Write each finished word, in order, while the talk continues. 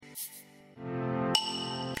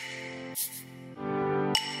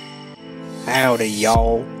Howdy,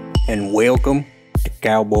 y'all, and welcome to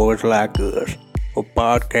Cowboys Like Us, a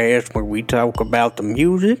podcast where we talk about the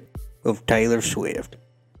music of Taylor Swift.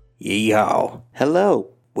 Yeehaw. Hello,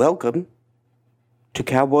 welcome to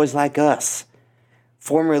Cowboys Like Us,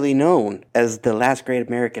 formerly known as the Last Great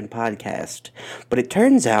American Podcast. But it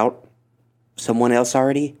turns out someone else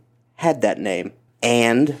already had that name,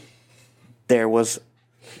 and there was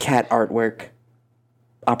cat artwork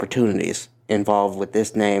opportunities involved with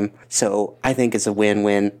this name, so I think it's a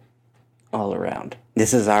win-win all around.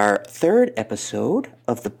 This is our third episode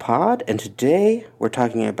of the pod, and today we're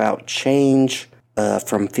talking about change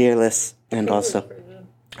from Fearless and Taylor's also... version.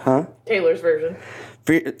 Huh? Taylor's version.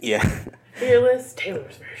 Fearless,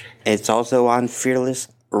 Taylor's version. It's also on Fearless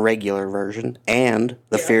regular version and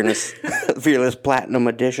the Fearless Platinum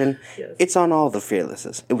Edition. Yes. It's on all the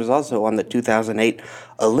Fearlesses. It was also on the 2008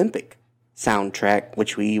 Olympic soundtrack,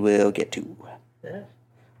 which we will get to. Yeah.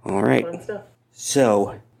 All right. Fun stuff.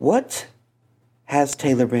 So, what has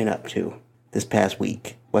Taylor been up to this past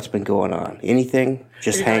week? What's been going on? Anything?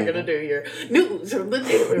 Just You're not gonna do your news from the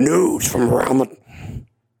Taylor. News from around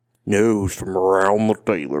the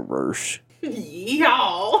Taylorverse.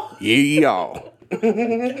 Y'all. Yeah.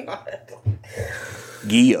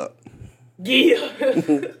 Yeah. Yeah.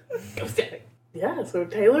 Go steady. Yeah, so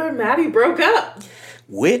Taylor and Maddie broke up.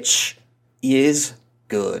 Which is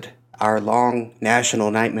good. Our long national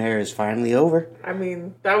nightmare is finally over. I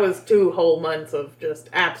mean, that was 2 whole months of just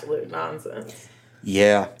absolute nonsense.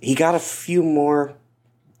 Yeah. He got a few more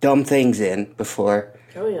dumb things in before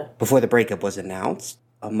the breakup was announced.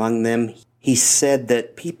 Among them, he said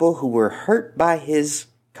that people who were hurt by his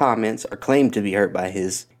comments, or claimed to be hurt by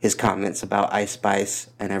his comments about Ice Spice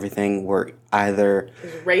and everything, were either...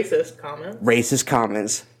 His racist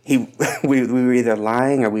comments. We were either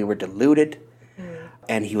lying or we were deluded.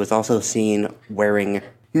 And he was also seen wearing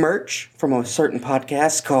merch from a certain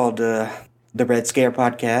podcast called the Red Scare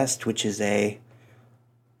Podcast, which is a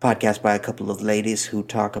podcast by a couple of ladies who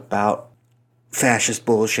talk about fascist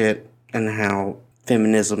bullshit and how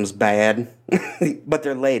feminism's bad. But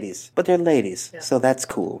they're ladies. Yeah. So that's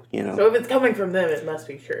cool, you know. So if it's coming from them, it must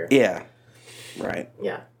be true. Yeah. Right.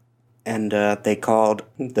 Yeah. And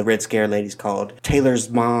the Red Scare ladies called Taylor's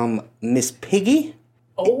mom Miss Piggy.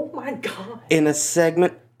 Oh my God. In a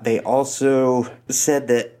segment, they also said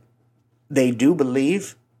that they do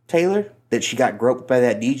believe Taylor, that she got groped by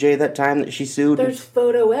that DJ that time that she sued. There's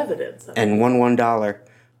photo evidence. And won $1.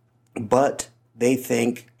 But they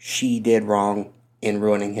think she did wrong in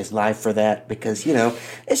ruining his life for that because, you know,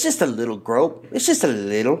 it's just a little grope. It's just a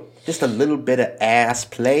little bit of ass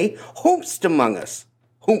play. Hoopst among us.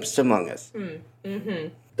 Mm-hmm.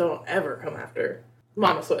 Don't ever come after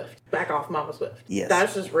Mama Swift. Back off, Mama Swift. Yes.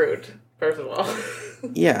 That's just rude, first of all.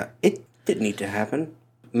 Yeah, it didn't need to happen.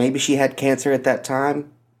 Maybe she had cancer at that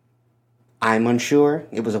time. I'm unsure.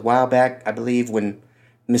 It was a while back, I believe, when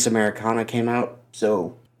Miss Americana came out,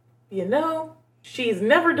 so... You know, she's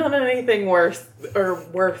never done anything worse or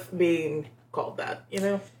worth being called that, you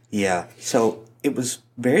know? Yeah, so it was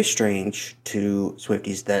very strange to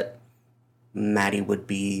Swifties that Maddie would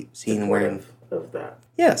be seen wearing... of that.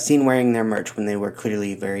 Yeah, seen wearing their merch when they were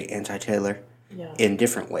clearly very anti-Taylor in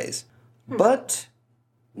different ways. But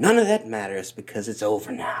none of that matters because it's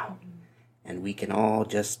over now. And we can all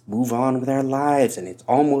just move on with our lives, and it's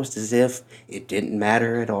almost as if it didn't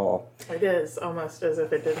matter at all. It is almost as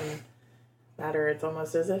if it didn't matter. It's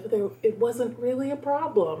almost as if it wasn't really a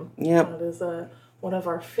problem. Yep. That is one of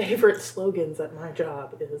our favorite slogans at my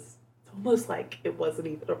job is, it's almost like it wasn't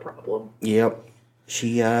even a problem. Yep.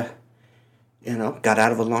 She, got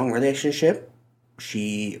out of a long relationship.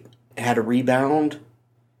 She had a rebound,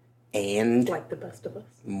 and... Like the best of us.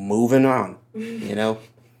 Moving on,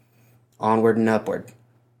 onward and upward.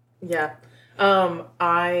 Yeah.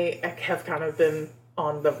 I have kind of been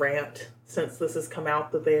on the rant since this has come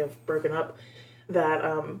out that they have broken up, that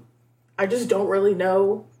I just don't really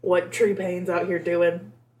know what Tree Payne's out here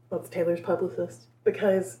doing. That's Taylor's publicist.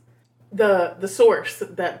 Because the source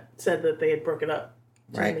that said that they had broken up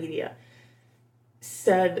to the media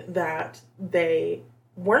said that they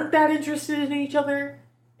weren't that interested in each other,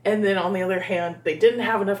 and then on the other hand, they didn't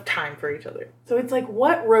have enough time for each other. So it's like,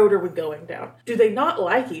 what road are we going down? Do they not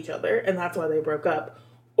like each other, and that's why they broke up?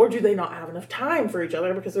 Or do they not have enough time for each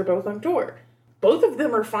other because they're both on tour? Both of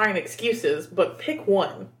them are fine excuses, but pick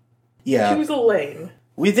one. Yeah. Choose a lane.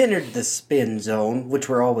 We've entered the spin zone, which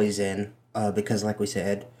we're always in, because like we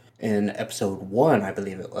said in episode 1, I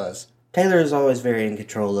believe it was, Taylor is always very in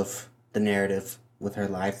control of the narrative with her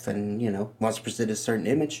life and, wants to present a certain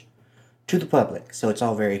image to the public. So it's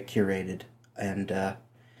all very curated. And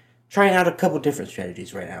trying out a couple different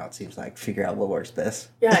strategies right now, it seems like, to figure out what works best.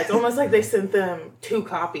 Yeah, it's almost like they sent them 2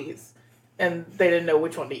 copies, and they didn't know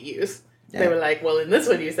which one to use. Yeah. They were like, well, in this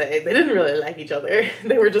one you say they didn't really like each other.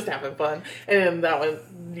 They were just having fun. And in that one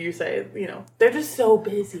you say, they're just so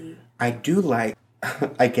busy. I do like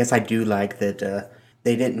that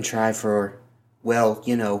they didn't try for,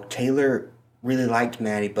 Taylor really liked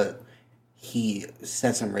Maddie, but he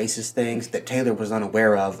said some racist things that Taylor was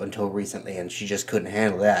unaware of until recently, and she just couldn't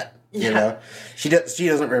handle that. Yeah. She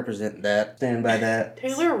doesn't represent that. Stand by that.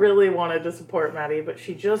 Taylor really wanted to support Maddie, but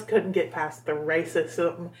she just couldn't get past the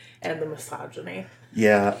racism and the misogyny.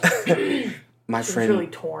 Yeah. My she friend was really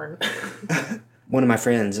torn. One of my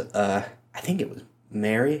friends, I think it was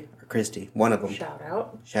Mary or Christy, one of them.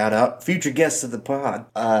 Shout out. Future guests of the pod.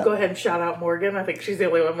 Go ahead and shout out Morgan. I think she's the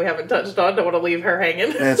only one we haven't touched on. Don't want to leave her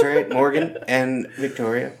hanging. That's right. Morgan and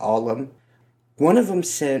Victoria, all of them. One of them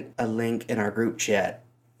sent a link in our group chat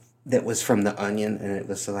that was from The Onion, and it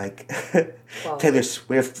was like, Taylor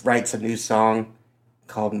Swift writes a new song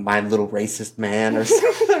called My Little Racist Man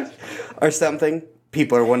or something.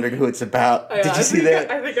 People are wondering who it's about. Did you see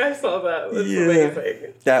that? I think I saw that. That's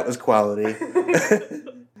amazing. That was quality.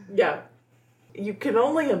 Yeah. You can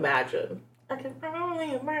only imagine. I can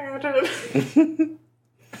only imagine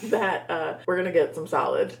that we're going to get some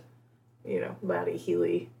solid, Maddie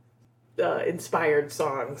Healy inspired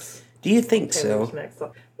songs. Do you think so? Next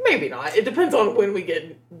song. Maybe not. It depends on when we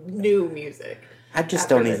get new music. I just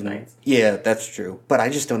don't even... Yeah, that's true. But I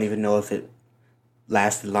just don't even know if it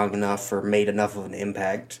lasted long enough or made enough of an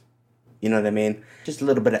impact. You know what I mean? Just a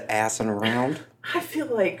little bit of assing around. I feel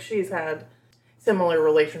like she's had similar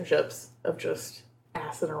relationships of just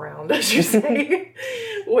assing around, as you say,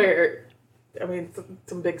 where...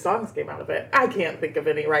 some big songs came out of it. I can't think of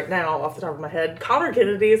any right now off the top of my head. Connor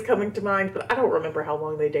Kennedy is coming to mind, but I don't remember how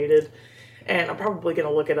long they dated. And I'm probably going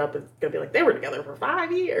to look it up. It's going to be like, they were together for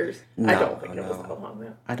 5 years. I don't think it was that long,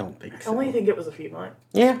 though. I don't think so. I only think it was a few months.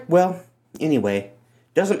 Yeah, well, anyway.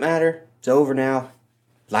 Doesn't matter. It's over now.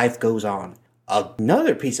 Life goes on.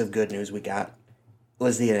 Another piece of good news we got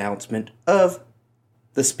was the announcement of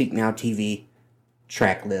the Speak Now TV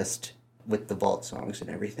track list with the vault songs and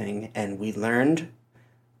everything, and we learned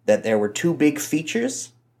that there were 2 big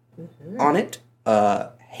features on it.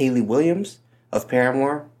 Hayley Williams of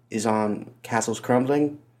Paramore is on Castles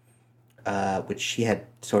Crumbling, which she had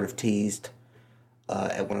sort of teased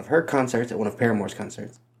at one of her concerts, at one of Paramore's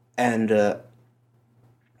concerts. And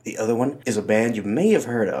the other one is a band you may have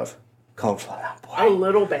heard of called Fall Out Boy. A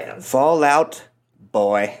little band. Fall Out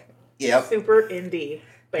Boy. Yep. Super indie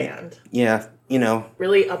band. Yeah,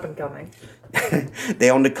 really up and coming. They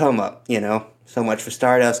on the come up, So Much for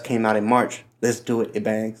Stardust came out in March. Let's do it. It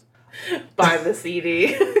bangs. Buy the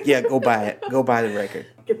CD. Yeah, go buy it. Go buy the record.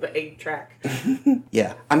 Get the 8-track.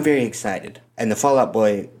 Yeah, I'm very excited. And the Fall Out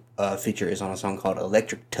Boy feature is on a song called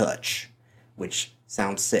Electric Touch, which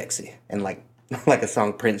sounds sexy and like a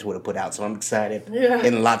song Prince would have put out. So I'm excited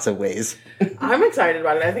in lots of ways. I'm excited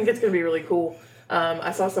about it. I think it's going to be really cool.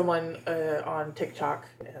 I saw someone on TikTok,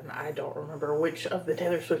 and I don't remember which of the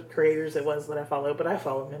Taylor Swift creators it was that I follow, but I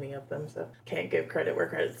follow many of them, so can't give credit where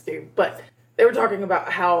credit's due. But they were talking about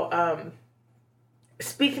how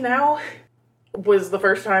Speak Now was the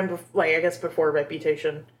first time, before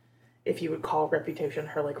Reputation, if you would call Reputation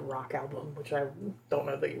her, rock album, which I don't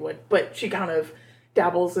know that you would, but she kind of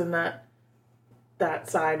dabbles in that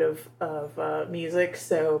side of music,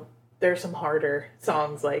 so there's some harder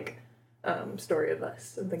songs, Story of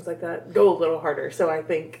Us and things like that go a little harder. So I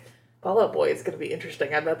think Fall Out Boy is going to be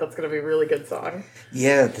interesting. I bet that's going to be a really good song.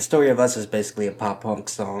 Yeah, The Story of Us is basically a pop punk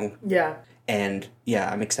song. Yeah. And yeah,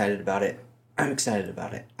 I'm excited about it.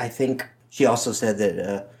 I think she also said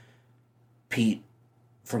that Pete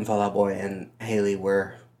from Fall Out Boy and Hayley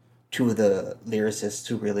were 2 of the lyricists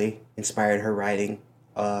who really inspired her writing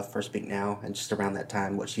for Speak Now, and just around that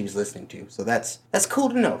time what she was listening to. So that's cool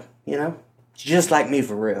to know, Just like me,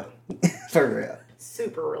 for real. For real.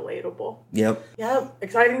 Super relatable. Yep.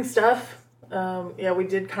 Exciting stuff. We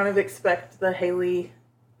did kind of expect the Hayley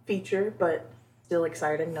feature, but still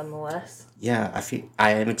exciting nonetheless. Yeah,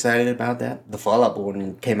 I am excited about that. The Fall Out Boy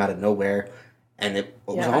one came out of nowhere, and it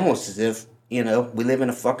was almost as if, we live in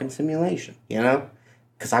a fucking simulation,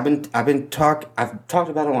 Because I've talked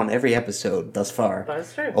about it on every episode thus far.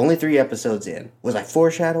 That's true. Only 3 episodes in. Was I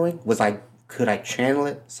foreshadowing? Could I channel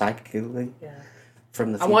it psychically? Yeah.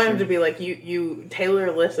 From the future? I want him to be like, you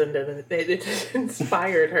Taylor listened and it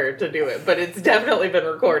inspired her to do it, but it's definitely been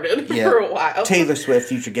recorded for a while. Taylor Swift,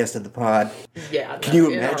 future guest of the pod. Yeah. Can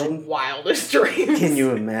you imagine? In our wildest dreams. Can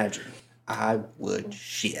you imagine? I would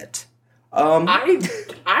shit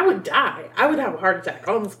I would die. I would have a heart attack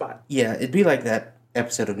on the spot. Yeah, it'd be like that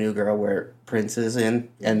episode of New Girl where Prince is in,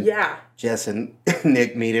 and Jess and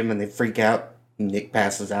Nick meet him, and they freak out, and Nick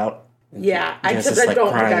passes out. Yeah, I don't think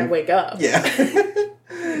I'd wake up. Yeah.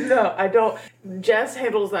 No, I don't. Jess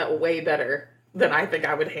handles that way better than I think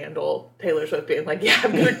I would handle Taylor Swift being like, yeah,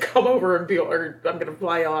 I'm going to come over and I'm going to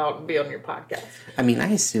fly y'all out and be on your podcast. I mean, I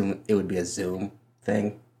assume it would be a Zoom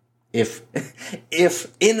thing. If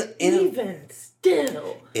even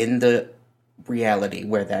still. In the reality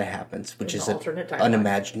where that happens, which is an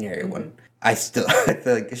imaginary one, I feel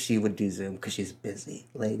like she would do Zoom because she's a busy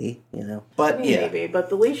lady, you know? But maybe, but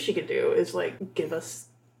the least she could do is like give us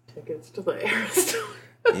tickets to the Eras Tour.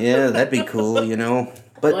 Yeah, that'd be cool, you know?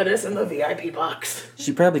 But let us in the VIP box.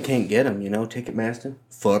 She probably can't get them, you know, Ticketmaster.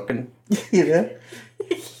 Fucking, you know?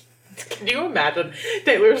 Can you imagine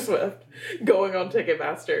Taylor Swift going on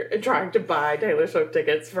Ticketmaster and trying to buy Taylor Swift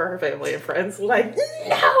tickets for her family and friends? Like,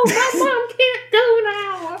 no, my mom can't go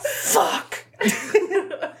now. Fuck.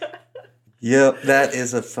 Yep, that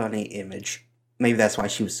is a funny image. Maybe that's why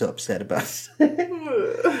she was so upset about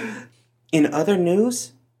it. In other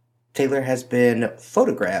news, Taylor has been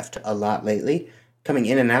photographed a lot lately, coming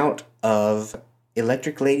in and out of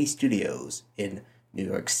Electric Lady Studios in New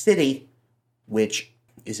York City, which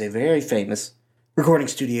is a very famous recording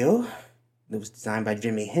studio that was designed by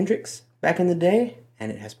Jimi Hendrix back in the day,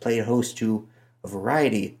 and it has played host to a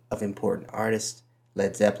variety of important artists: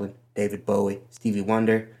 Led Zeppelin, David Bowie, Stevie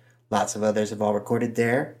Wonder, lots of others have all recorded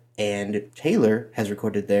there, and Taylor has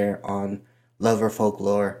recorded there on Lover,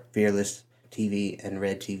 Folklore, Fearless TV, and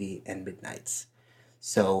Red TV, and Midnights.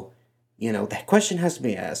 So, you know, that question has to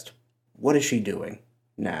be asked. What is she doing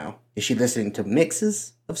now? Is she listening to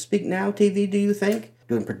mixes of Speak Now TV, do you think?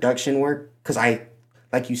 Doing production work? Because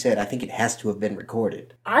like you said, I think it has to have been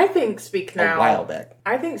recorded. I think Speak Now... a while back.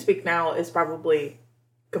 I think Speak Now is probably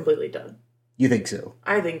completely done. You think so?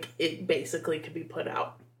 I think it basically could be put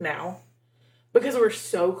out now. Because we're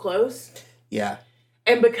so close. Yeah.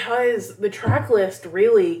 And because the track list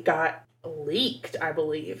really got leaked, I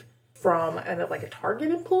believe, from a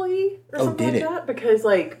Target employee or something like that. Because,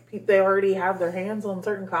 like, they already have their hands on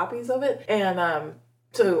certain copies of it. And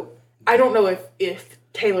so I don't know if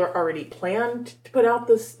Taylor already planned to put out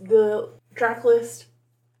the track list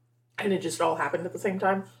and it just all happened at the same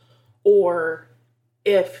time, or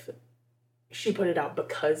if she put it out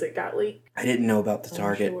because it got leaked. I didn't know about the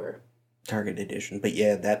Target edition, but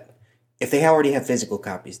yeah, that if they already have physical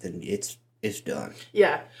copies, then it's done.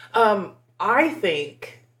 Yeah. I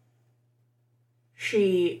think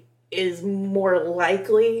she is more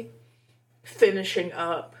likely finishing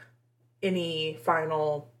up any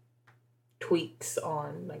final tweaks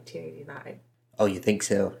on 1989. Oh, you think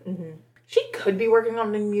so? Mm-hmm. She could be working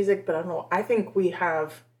on new music, but I don't know. I think we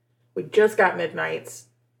just got Midnights,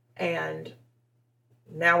 and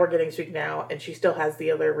now we're getting Speak Now, and she still has the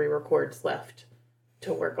other re-records left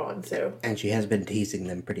to work on. So, and she has been teasing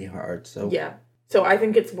them pretty hard. So yeah. So I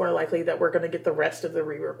think it's more likely that we're going to get the rest of the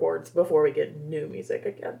re-records before we get new music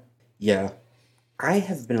again. Yeah. I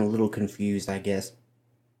have been a little confused, I guess,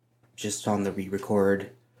 just on the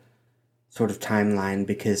re-record sort of timeline,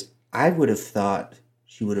 because I would have thought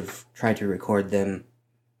she would have tried to record them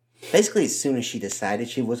basically as soon as she decided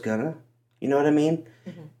she was gonna. You know what I mean?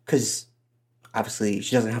 Because obviously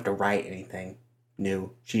she doesn't have to write anything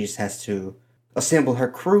new. She just has to assemble her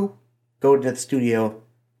crew, go to the studio,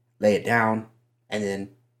 lay it down, and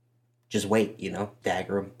then just wait, you know,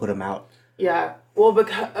 dagger them, put them out. Yeah. Well,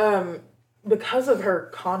 because of her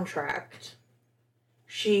contract,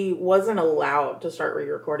 she wasn't allowed to start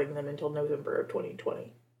re-recording them until November of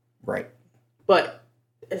 2020. Right. But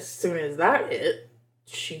as soon as that hit,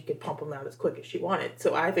 she could pump them out as quick as she wanted.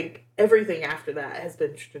 So I think everything after that has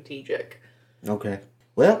been strategic. Okay.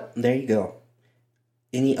 Well, there you go.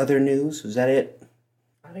 Any other news? Was that it?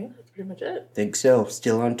 I think that's pretty much it. Think so.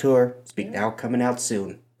 Still on tour. Speak Now coming out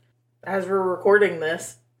soon. As we're recording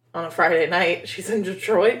this on a Friday night, she's in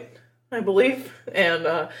Detroit, I believe.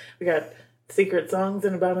 And we got Secret Songs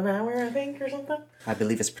in about an hour, I think, or something. I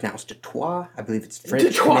believe it's pronounced Detroit. I believe it's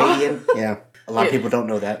French Canadian. Yeah. A lot of people don't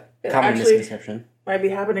know that. Common misconception. Might be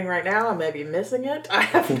happening right now. I may be missing it. I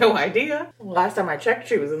have no idea. Last time I checked,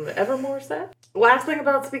 she was in the Evermore set. Last thing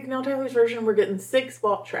about Speak Now Taylor's version, we're getting 6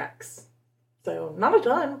 vault tracks. So, not a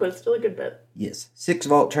ton, but still a good bit. Yes. 6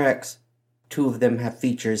 vault tracks. 2 of them have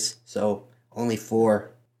features, so only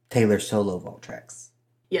 4 Taylor solo vault tracks.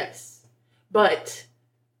 Yes. But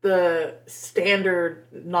the standard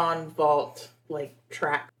non-vault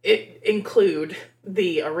track, it include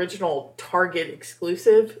the original Target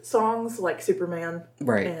exclusive songs like Superman.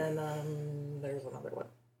 Right. And there's another one.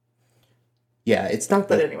 Yeah, it's not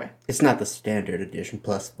But anyway. It's not the standard edition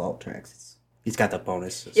plus vault tracks. He's got the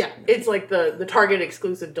bonuses. Yeah, it's like the Target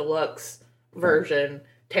exclusive deluxe version,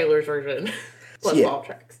 Taylor's version, plus vault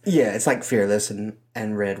tracks. Yeah, it's like Fearless and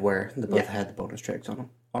Red, where they both had the bonus tracks on them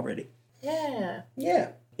already. Yeah. Yeah.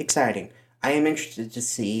 Exciting. I am interested to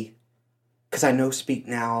see, because I know Speak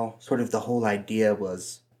Now, sort of the whole idea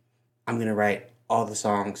was, I'm going to write all the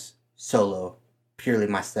songs solo, purely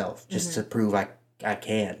myself, just to prove I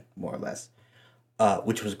can, more or less.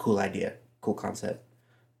 Which was a cool idea, cool concept.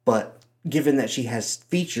 But given that she has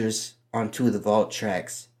features on 2 of the vault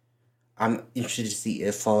tracks, I'm interested to see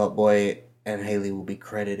if Fall Out Boy and Haley will be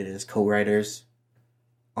credited as co-writers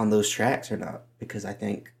on those tracks or not. Because I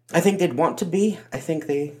think they'd want to be. I think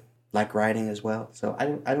they like writing as well. So I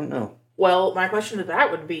don't know. Well, my question to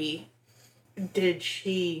that would be, did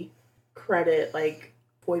she credit like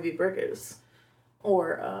Phoebe Bridgers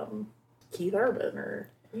or Keith Urban or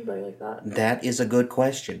anybody like that? That is a good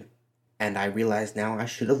question. And I realize now I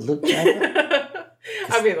should have looked at it.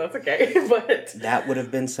 I mean, that's okay, but... That would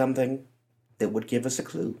have been something that would give us a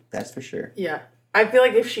clue, that's for sure. Yeah. I feel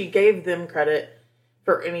like if she gave them credit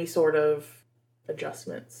for any sort of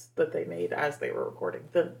adjustments that they made as they were recording,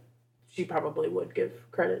 then she probably would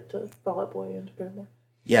give credit to Fall Out Boy and to Paramore.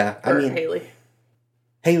 Yeah, I mean... Haley.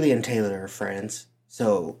 Haley and Taylor are friends,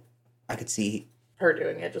 so I could see... her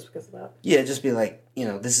doing it just because of that. Yeah, just be like,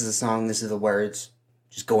 this is a song, this is the words,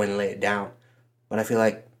 just go in and lay it down. But I feel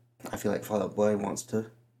like Fall Out Boy wants to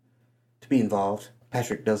be involved.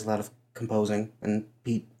 Patrick does a lot of composing, and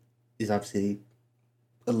Pete is obviously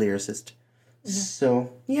a lyricist. Mm-hmm.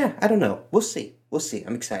 So, yeah, I don't know. We'll see.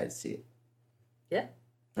 I'm excited to see it. Yeah.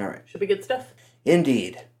 All right. Should be good stuff.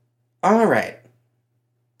 Indeed. All right.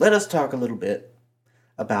 Let us talk a little bit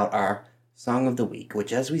about our Song of the Week,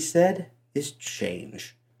 which, as we said, is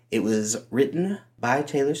Change. It was written by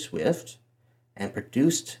Taylor Swift and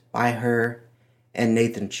produced by her and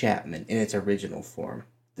Nathan Chapman in its original form.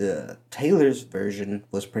 The Taylor's version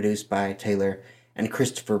was produced by Taylor and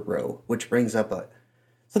Christopher Rowe, which brings up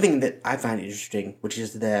something that I find interesting, which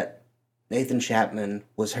is that Nathan Chapman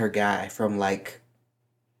was her guy from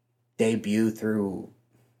debut through,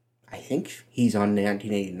 I think he's on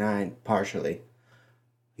 1989 partially.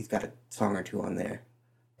 He's got a song or 2 on there.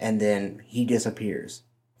 And then he disappears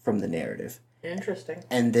from the narrative. Interesting.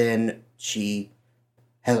 And then she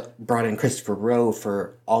has brought in Christopher Rowe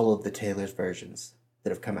for all of the Taylor's versions that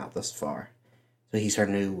have come out thus far. So he's her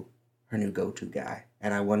new go-to guy.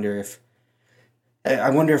 And I wonder if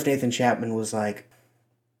Nathan Chapman was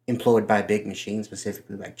employed by Big Machine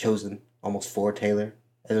specifically, chosen almost for Taylor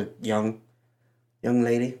as a young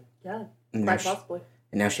lady. Yeah, quite possibly.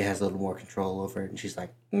 And now she has a little more control over it, and she's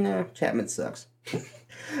like, "No, Chapman sucks.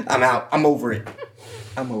 I'm out. I'm over it.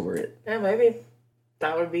 Yeah, maybe.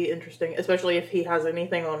 That would be interesting, especially if he has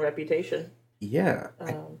anything on Reputation. Yeah.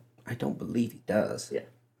 I don't believe he does. Yeah.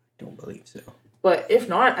 I don't believe so. But if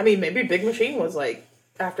not, I mean, maybe Big Machine was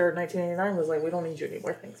after 1989, was we don't need you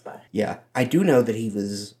anymore, thanks, bye. Yeah. I do know that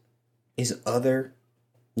his other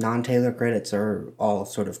non-Taylor credits are all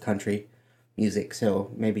sort of country music,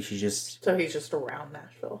 so maybe she just... So he's just around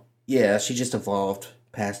Nashville. Yeah, she just evolved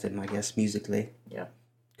past him, I guess, musically. Yeah.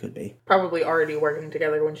 Could be. Probably already working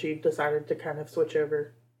together when she decided to kind of switch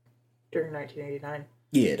over during 1989.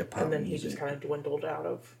 Yeah, to pop And then music. he just kind of dwindled out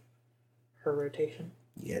of her rotation.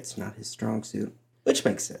 Yeah, it's not his strong suit. Which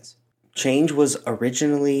makes sense. Change was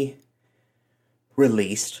originally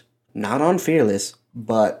released, not on Fearless,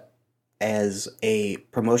 but as a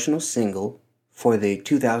promotional single for the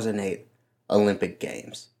 2008 Olympic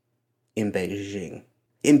Games in Beijing.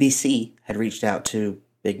 NBC had reached out to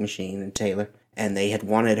Big Machine and Taylor, and they had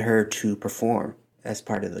wanted her to perform as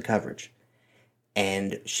part of the coverage.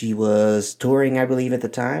 And she was touring, I believe, at the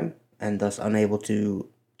time, and thus unable to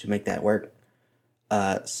make that work.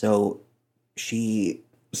 So she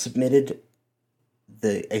submitted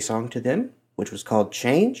a song to them, which was called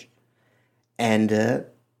Change, and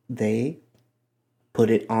they put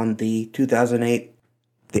it on the 2008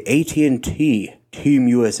 the AT&T Team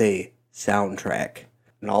USA soundtrack.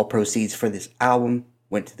 And all proceeds for this album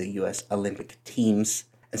went to the U.S. Olympic teams.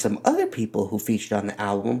 And some other people who featured on the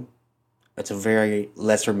album, it's a very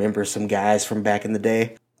let's remember some guys from back in the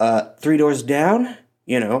day. 3 Doors Down,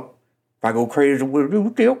 if I go crazy with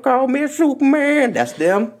you, still call me a Superman. That's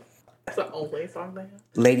them. That's the only song they have.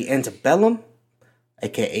 Lady Antebellum,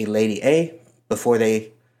 a.k.a. Lady A, before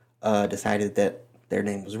they decided that their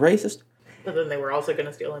name was racist. But then they were also going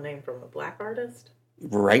to steal a name from a black artist.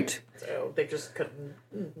 Right. So they just couldn't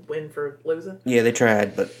win for losing. Yeah, they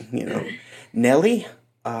tried, but, Nelly,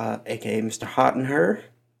 a.k.a. Mr. Hot and Her,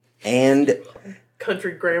 and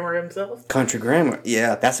Country Grammar himself. Country Grammar.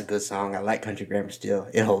 Yeah, that's a good song. I like Country Grammar still.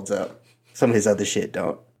 It holds up. Some of his other shit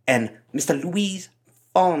don't. And Mr. Luis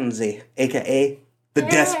Fonsi, a.k.a. the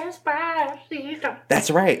Despacito.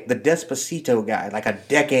 That's right, the Despacito guy. Like a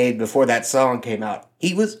decade before that song came out.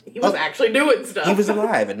 He was actually doing stuff. He was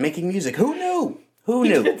alive and making music. Who knew? Who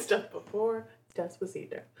knew? He did stuff before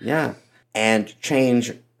Despacito. Yeah. And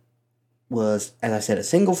Change was, as I said, a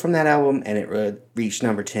single from that album, and it reached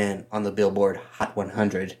number 10 on the Billboard Hot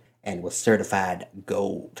 100 and was certified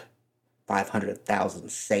gold. 500,000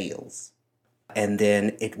 sales. And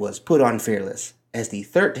then it was put on Fearless as the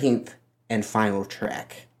 13th and final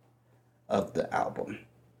track of the album.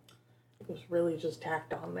 It was really just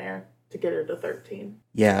tacked on there to get her to 13.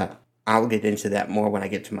 Yeah, I'll get into that more when I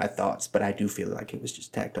get to my thoughts, but I do feel like it was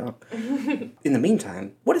just tacked on. In the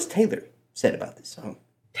meantime, what has Taylor said about this song?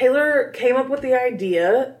 Taylor came up with the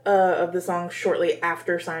idea of the song shortly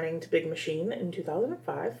after signing to Big Machine in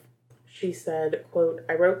 2005. She said, quote,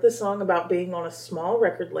 "I wrote this song about being on a small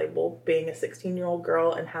record label, being a 16-year-old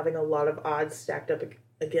girl, and having a lot of odds stacked up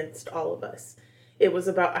against all of us. It was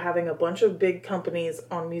about having a bunch of big companies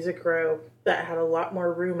on Music Row that had a lot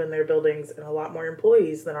more room in their buildings and a lot more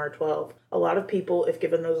employees than R12. A lot of people, if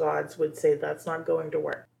given those odds, would say that's not going to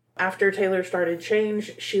work." After Taylor started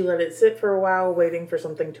Change, she let it sit for a while, waiting for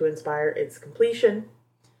something to inspire its completion.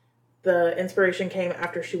 The inspiration came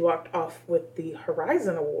after she walked off with the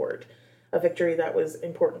Horizon Award, a victory that was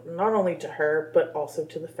important not only to her, but also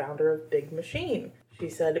to the founder of Big Machine. She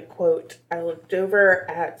said, quote, "I looked over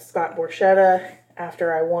at Scott Borchetta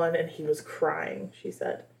after I won and he was crying," she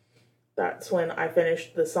said. "That's when I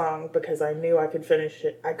finished the song because I knew I could finish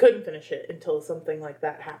it. I couldn't finish it until something like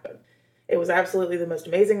that happened. It was absolutely the most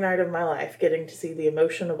amazing night of my life, getting to see the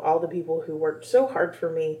emotion of all the people who worked so hard for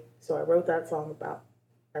me. So I wrote that song about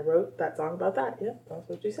that. Yeah, that's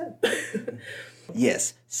what you said."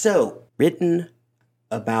 Yes. So, written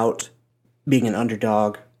about being an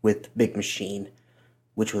underdog with Big Machine,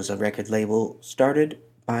 which was a record label started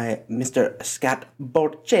by Mr. Scott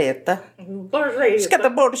Borchetta. Scott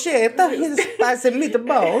Borchetta, he's spicy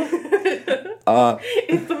meatball.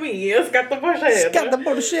 It's me, Scott Borchetta. Scott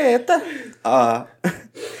Borchetta.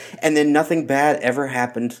 And then nothing bad ever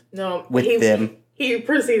happened with them. He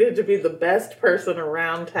proceeded to be the best person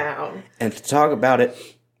around town. And to talk about it,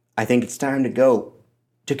 I think it's time to go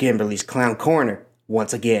to Kimberly's Clown Corner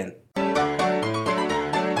once again.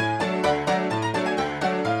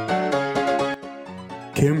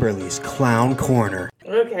 Kimberly's Clown Corner.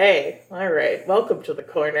 Okay, alright, welcome to the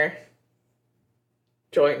corner.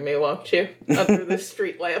 Join me, won't you? Under the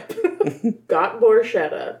street lamp. Scott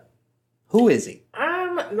Borchetta. Who is he?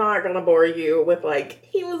 I'm not gonna bore you with,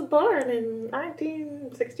 he was born in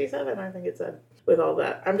 1967, I think it said, with all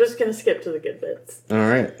that. I'm just gonna skip to the good bits.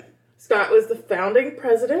 Alright. Scott was the founding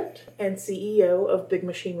president and CEO of Big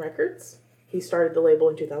Machine Records. He started the label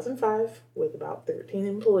in 2005 with about 13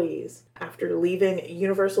 employees after leaving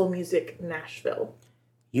Universal Music Nashville.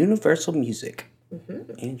 Universal Music.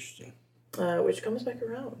 Mm-hmm. Interesting. Which comes back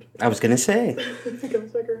around. I was going to say. It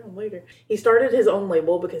comes back around later. He started his own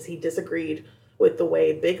label because he disagreed with the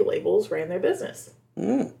way big labels ran their business.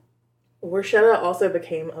 Borchetta also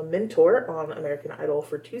became a mentor on American Idol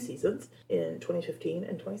for 2 seasons in 2015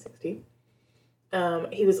 and 2016.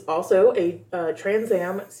 He was also a Trans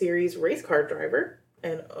Am Series race car driver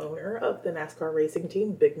and owner of the NASCAR racing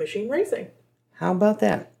team Big Machine Racing. How about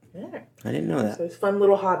that? Yeah. I didn't know that. So it's fun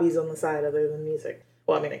little hobbies on the side other than music.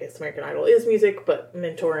 Well, I mean, I guess American Idol is music, but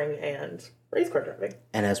mentoring and race car driving.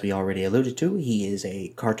 And as we already alluded to, he is a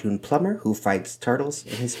cartoon plumber who fights turtles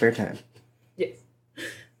in his spare time. Yes.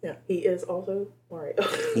 Yeah, he is also Mario.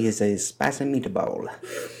 He is a spicy meatball.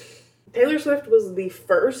 Taylor Swift was the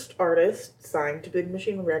first artist signed to Big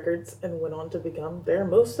Machine Records and went on to become their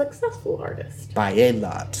most successful artist. By a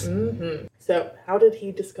lot. Mm-hmm. So, how did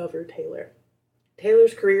he discover Taylor?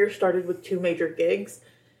 Taylor's career started with 2 major gigs,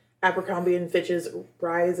 Abercrombie & Fitch's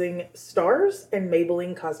Rising Stars and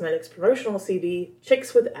Maybelline Cosmetics promotional CD,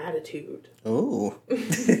 Chicks with Attitude. Ooh.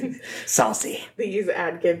 Saucy. These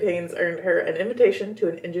ad campaigns earned her an invitation to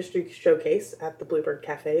an industry showcase at the Bluebird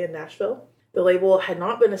Cafe in Nashville. The label had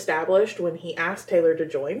not been established when he asked Taylor to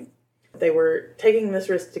join. They were taking this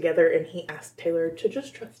risk together, and he asked Taylor to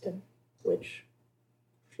just trust him, which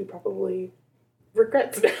she probably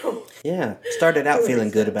regrets now. Yeah. Started out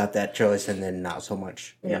feeling good about that choice, and then not so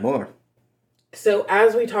much anymore. So,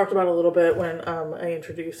 as we talked about a little bit when I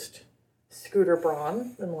introduced Scooter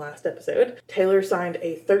Braun in the last episode, Taylor signed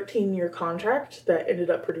a 13-year contract that ended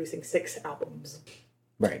up producing 6 albums.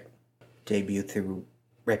 Right. Debut through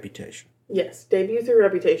Reputation. Yes, debut through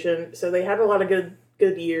Reputation. So they had a lot of good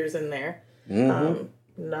years in there.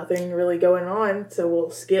 Nothing really going on, so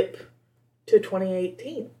we'll skip to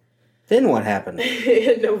 2018. Then what happened?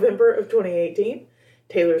 In November of 2018,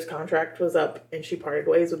 Taylor's contract was up and she parted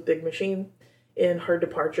ways with Big Machine. In her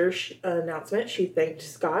departure announcement, she thanked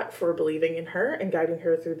Scott for believing in her and guiding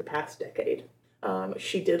her through the past decade.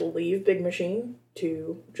 She did leave Big Machine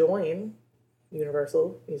to join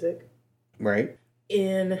Universal Music. Right.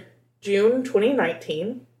 In June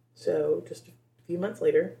 2019, so just a few months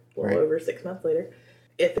later, a little over 6 months later,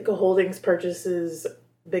 Ithaca Holdings purchases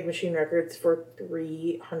Big Machine Records for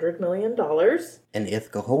 $300 million. And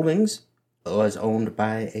Ithaca Holdings was owned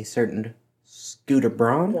by a certain Scooter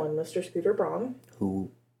Braun. One Mr. Scooter Braun.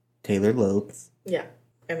 Who Taylor loathes. Yeah.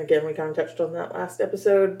 And again, we kind of touched on that last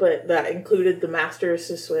episode, but that included the masters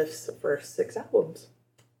to Swift's first 6 albums.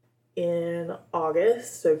 In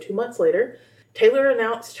August, so 2 months later, Taylor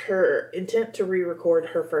announced her intent to re-record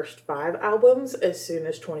her first 5 albums as soon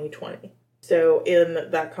as 2020. So in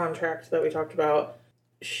that contract that we talked about,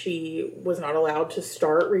 she was not allowed to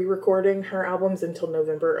start re-recording her albums until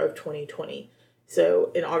November of 2020.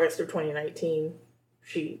 So in August of 2019,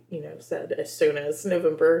 she, said as soon as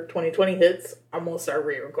November 2020 hits, I'm going to start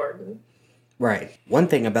re-recording. Right. One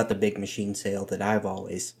thing about the Big Machine sale that I've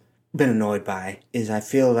always been annoyed by is I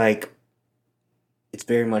feel like it's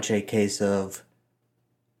very much a case of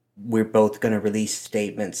we're both going to release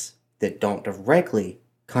statements that don't directly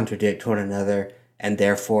contradict one another, and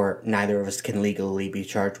therefore neither of us can legally be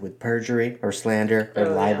charged with perjury or slander or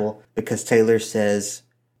libel, because Taylor says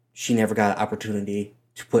she never got an opportunity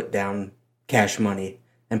to put down cash money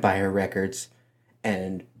and buy her records,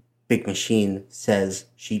 and Big Machine says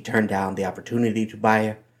she turned down the opportunity to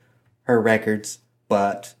buy her records,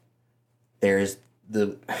 but there's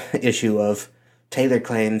the issue of Taylor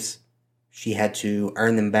claims she had to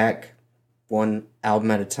earn them back one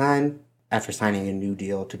album at a time after signing a new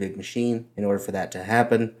deal to Big Machine in order for that to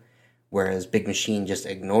happen, whereas Big Machine just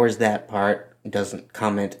ignores that part, doesn't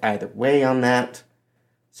comment either way on that.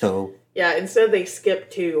 So yeah, instead they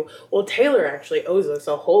skip to, well, Taylor actually owes us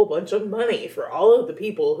a whole bunch of money for all of the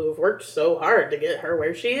people who have worked so hard to get her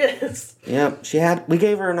where she is. Yeah, we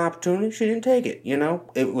gave her an opportunity, she didn't take it,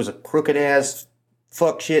 It was a crooked ass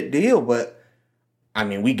fuck shit deal, but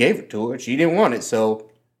we gave it to her. She didn't want it, so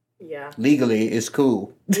yeah, legally it's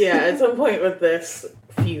cool. Yeah, at some point with this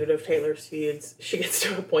feud of Taylor's feuds, she gets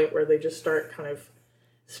to a point where they just start kind of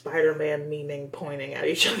Spider-Man memeing, pointing at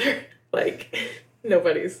each other. Like,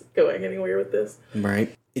 nobody's going anywhere with this.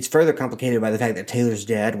 Right. It's further complicated by the fact that Taylor's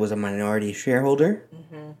dad was a minority shareholder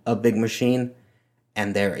of Big Machine,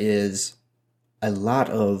 and there is a lot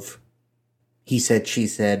of he said, she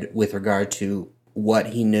said with regard to what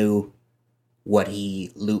he knew, what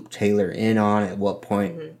he looped Taylor in on, at what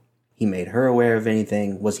point he made her aware of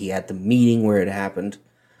anything. Was he at the meeting where it happened?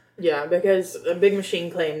 Yeah, because Big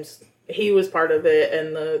Machine claims he was part of it,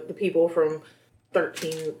 and the people from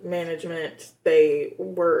 13 management,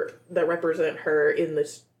 that represent her in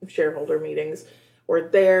the shareholder meetings were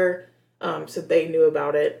there, so they knew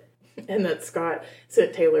about it. And that Scott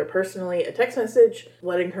sent Taylor personally a text message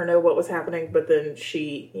letting her know what was happening, but then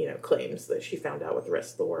she, claims that she found out with the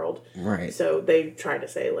rest of the world. Right. So they try to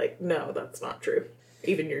say, no, that's not true.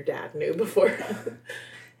 Even your dad knew before.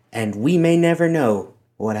 And we may never know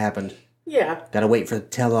what happened. Yeah. Gotta wait for the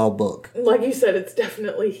tell-all book. Like you said, it's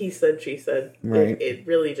definitely he said, she said. Right. It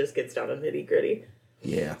really just gets down to nitty-gritty.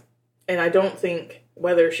 Yeah. And I don't think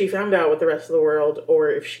whether she found out with the rest of the world or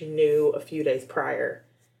if she knew a few days prior,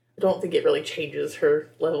 I don't think it really changes her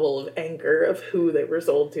level of anger of who they were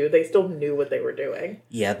sold to. They still knew what they were doing.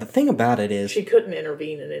 Yeah, the thing about it is... She couldn't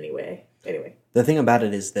intervene in any way. Anyway. The thing about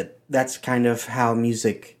it is that that's kind of how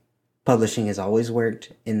music publishing has always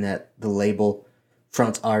worked, in that the label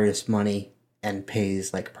fronts artists money and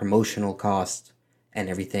pays promotional costs and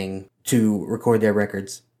everything to record their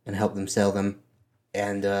records and help them sell them.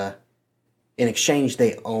 And in exchange,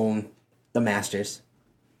 they own the masters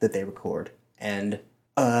that they record. And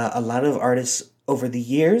a lot of artists over the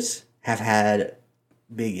years have had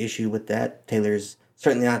big issue with that. Taylor's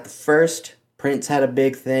certainly not the first. Prince had a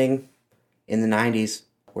big thing in the 90s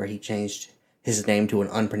where he changed his name to an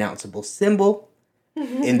unpronounceable symbol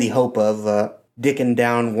in the hope of dicking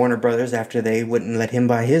down Warner Brothers after they wouldn't let him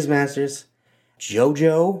buy his masters.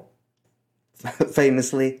 JoJo,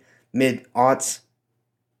 famously mid-aughts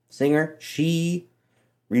singer, she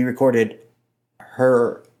re-recorded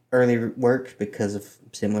her early work because of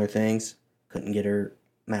similar things. Couldn't get her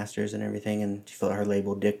masters and everything, and she felt her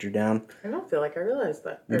label dicked her down. I don't feel like I realized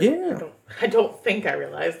that. Yeah. I don't think I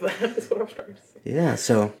realized that, is what I'm trying to say. Yeah,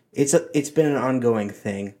 so it's been an ongoing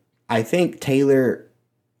thing. I think Taylor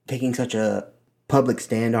taking such a public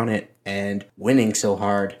stand on it and winning so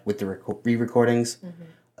hard with the re-recordings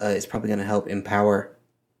is probably going to help empower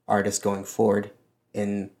artists going forward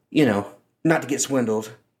and, not to get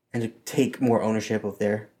swindled and to take more ownership of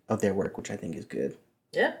their work, which I think is good.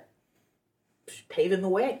 Yeah. She's paving the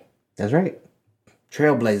way. That's right.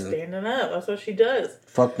 Trailblazing. Standing up. That's what she does.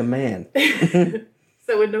 Fuck the man.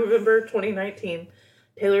 So in November 2019,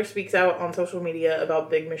 Taylor speaks out on social media about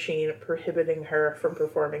Big Machine prohibiting her from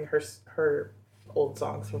performing her old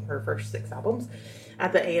songs from her first 6 albums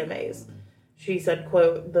at the AMAs. She said,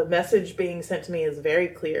 quote, "The message being sent to me is very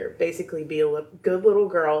clear. Basically, be a good little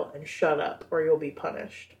girl and shut up or you'll be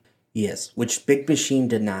punished." Yes, which Big Machine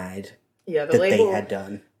denied they had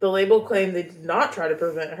done. The label claimed they did not try to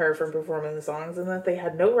prevent her from performing the songs and that they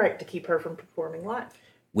had no right to keep her from performing live.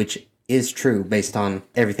 Which is true based on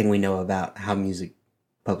everything we know about how music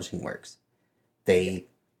publishing works. They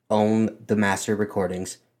own the master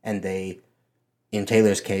recordings, and they, in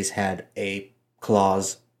Taylor's case, had a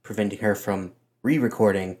clause preventing her from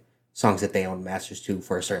re-recording songs that they owned masters to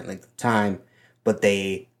for a certain length of time, but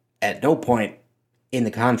they, at no point in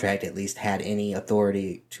the contract at least, had any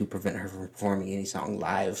authority to prevent her from performing any song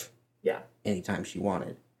live anytime she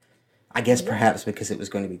wanted. I guess perhaps because it was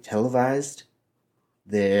going to be televised,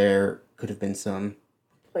 there could have been some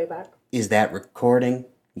playback. Is that recording?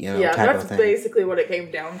 That's basically what it came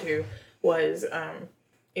down to was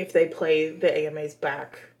if they play the AMAs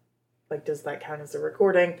back, like, does that count as a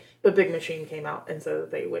recording? But Big Machine came out and said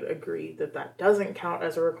that they would agree that that doesn't count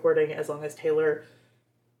as a recording as long as Taylor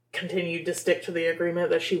continued to stick to the agreement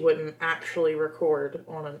that she wouldn't actually re-record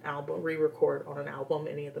on an album,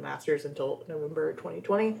 any of the masters until November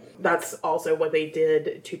 2020. That's also what they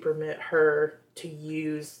did to permit her to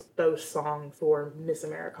use those songs for Miss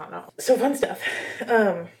Americana. So fun stuff.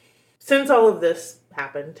 Since all of this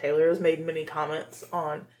happened, Taylor has made many comments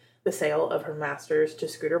on the sale of her masters to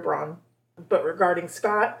Scooter Braun. But regarding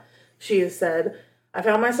Scott, she has said, "I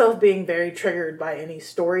found myself being very triggered by any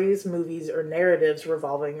stories, movies, or narratives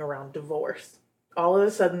revolving around divorce. All of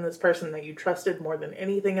a sudden, this person that you trusted more than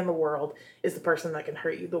anything in the world is the person that can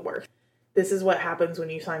hurt you the worst. This is what happens when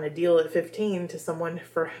you sign a deal at 15 to someone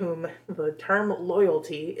for whom the term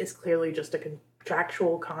loyalty is clearly just a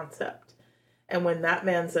contractual concept. And when that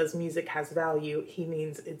man says music has value, he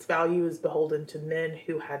means its value is beholden to men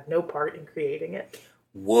who had no part in creating it."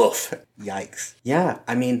 Woof. Yikes. Yeah,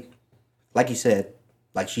 I mean, like she said,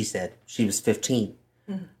 she was 15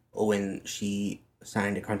 when she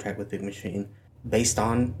signed a contract with Big Machine based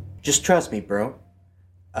on, just trust me, bro.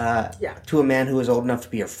 To a man who was old enough to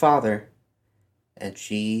be her father. And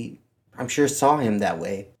she, I'm sure, saw him that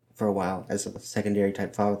way for a while as a secondary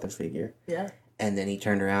type father figure. Yeah. And then he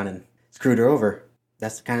turned around and screwed her over.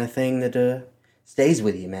 That's the kind of thing that stays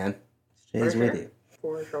with you, man. Stays with you.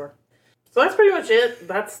 For sure. So that's pretty much it.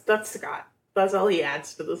 That's Scott. That's all he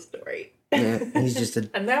adds to the story. Yeah, he's just a...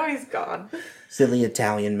 and now he's gone. Silly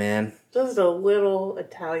Italian man. Just a little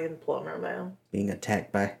Italian plumber man. Being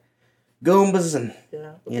attacked by Goombas and,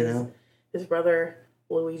 his brother,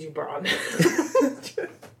 Luigi Braun.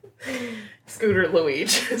 Scooter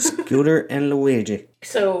Luigi. Scooter and Luigi.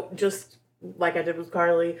 So, just like I did with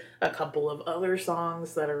Carly, a couple of other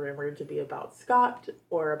songs that are rumored to be about Scott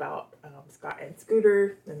or about Scott and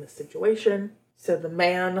Scooter in this situation. So, The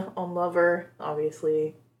Man on Lover,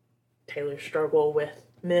 obviously, Taylor's struggle with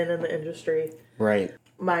men in the industry. Right.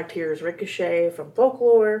 My Tears Ricochet from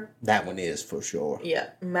Folklore. That one is for sure. Yeah.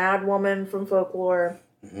 Mad Woman from Folklore.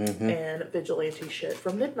 Mm-hmm. And Vigilante Shit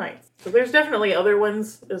from Midnight. So there's definitely other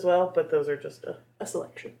ones as well, but those are just a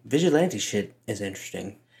selection. Vigilante Shit is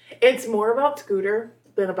interesting. It's more about Scooter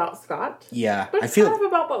than about Scott. Yeah. But it's kind of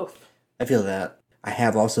about both. I feel that. I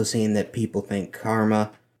have also seen that people think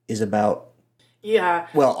Karma is about... Yeah.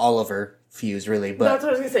 Well, Oliver Fuse, really, but... That's what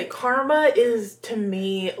I was going to say. Karma is, to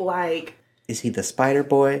me, like... Is he the Spider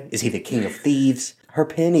Boy? Is he the King of Thieves? Her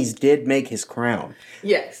panties did make his crown.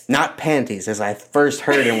 Yes. Not panties, as I first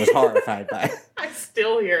heard and was horrified by. I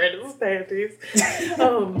still hear it as panties.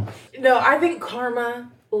 No, I think Karma,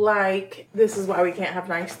 like, this is why we can't have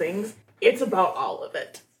nice things. It's about all of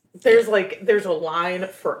it. There's a line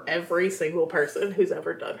for every single person who's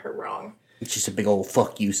ever done her wrong. It's just a big old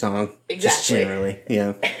fuck you song. Exactly. Just generally,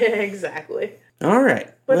 yeah. Exactly. All right.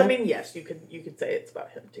 But well, I mean, yes, you could say it's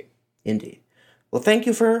about him too. Indeed. Well, thank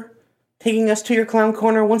you for taking us to your clown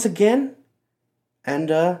corner once again. And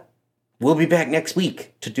we'll be back next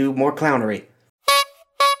week to do more clownery.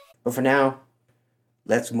 But for now,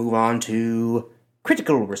 let's move on to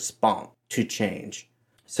critical response to change.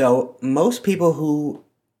 So most people who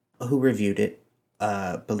reviewed it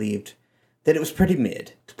believed that it was pretty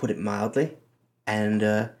mid, to put it mildly.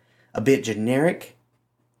 And a bit generic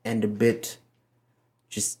and a bit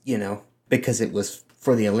just, because it was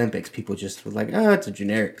for the Olympics, people just were like, oh, it's a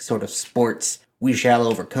generic sort of sports, we shall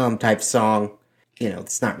overcome type song.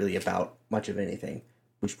 It's not really about much of anything,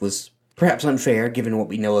 which was perhaps unfair given what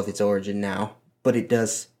we know of its origin now. But it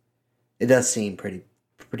does seem pretty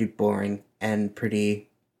boring and pretty,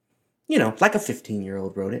 like a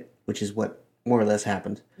 15-year-old wrote it, which is what more or less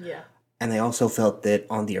happened. Yeah. And they also felt that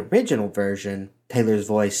on the original version, Taylor's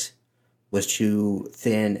voice was too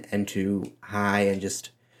thin and too high and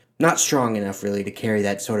just not strong enough, really, to carry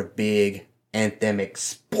that sort of big, anthemic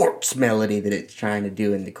sports melody that it's trying to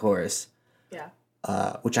do in the chorus. Yeah.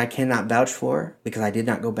 Which I cannot vouch for, because I did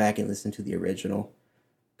not go back and listen to the original,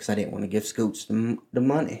 because I didn't want to give Scoots the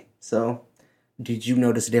money. So, did you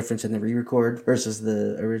notice a difference in the re-record versus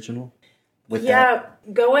the original?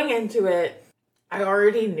 Going into it, I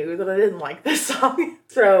already knew that I didn't like this song,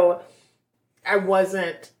 so I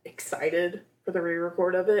wasn't excited for the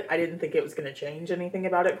re-record of it. I didn't think it was going to change anything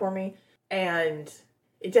about it for me, and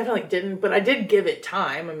it definitely didn't, but I did give it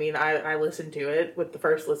time. I mean, I listened to it with the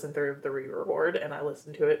first listen through of the re-record, and I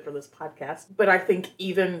listened to it for this podcast, but I think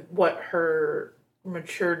even what her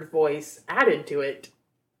matured voice added to it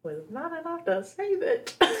was not enough to save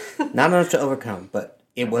it. Not enough to overcome, but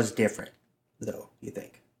it was different, though, you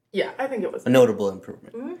think? Yeah, I think it was a notable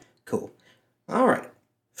improvement. Mm-hmm. Cool. All right.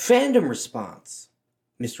 Fandom response.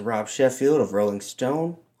 Mr. Rob Sheffield of Rolling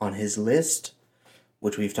Stone, on his list,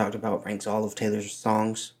 which we've talked about, ranks all of Taylor's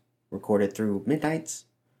songs recorded through Midnights.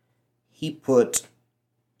 He put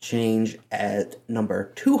Change at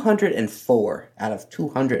number 204 out of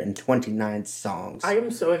 229 songs. I am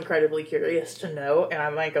so incredibly curious to know, and I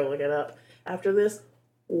might go look it up after this.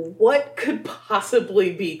 What could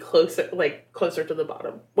possibly be closer to the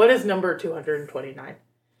bottom? What is number 229?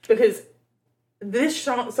 Because this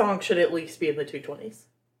song should at least be in the 220s.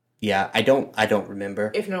 Yeah, I don't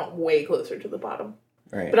remember. If not way closer to the bottom.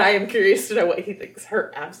 Right. But I am curious to know what he thinks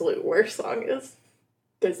her absolute worst song is.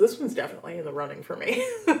 Because this one's definitely in the running for me.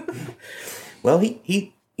 Well,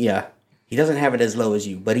 he doesn't have it as low as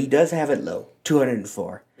you, but he does have it low.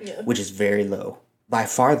 204. Yeah. Which is very low. By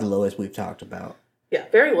far the lowest we've talked about. Yeah,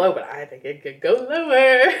 very low, but I think it could go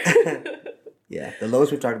lower. Yeah, the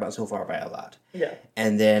lowest we've talked about so far by a lot. Yeah.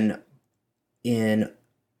 And then in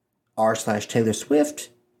r/Taylor Swift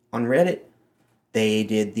on Reddit, they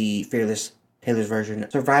did the Fearless Taylor's Version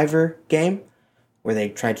Survivor game, where they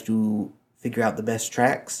tried to figure out the best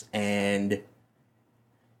tracks, and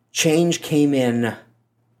Change came in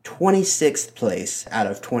 26th place out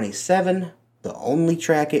of 27. The only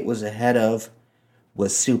track it was ahead of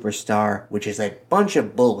was Superstar, which is a bunch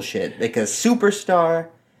of bullshit, because Superstar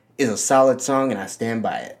is a solid song and I stand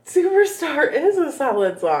by it. Superstar is a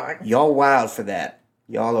solid song. Y'all wild for that.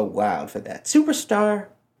 Y'all are wild for that. Superstar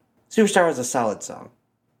is a solid song.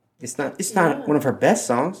 It's not one of her best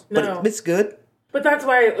songs, but it's good. But that's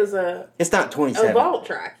why it was it's not 27. A vault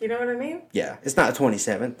track, you know what I mean? Yeah, it's not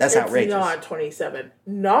 27. That's outrageous. It's not 27.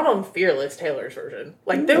 Not on Fearless Taylor's version.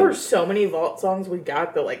 Like, there were so many vault songs we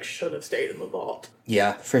got that, should have stayed in the vault.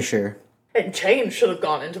 Yeah, for sure. And Change should have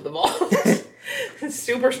gone into the vault.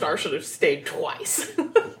 Superstar should have stayed twice.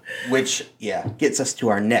 Which, gets us to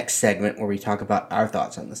our next segment where we talk about our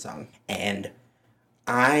thoughts on the song. And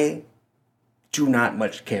I do not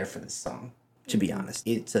much care for this song, to be honest.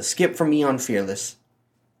 It's a skip for me on Fearless.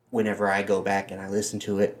 Whenever I go back and I listen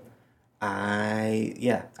to it,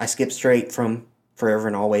 I skip straight from Forever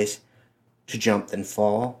and Always to Jump Then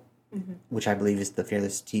Fall, which I believe is the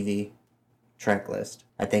Fearless TV track list.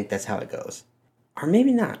 I think that's how it goes. Or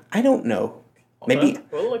maybe not. I don't know.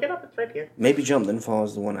 We'll look it up. It's right here. Maybe Jump Then Fall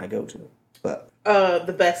is the one I go to. But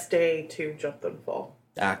the best day to Jump Then Fall.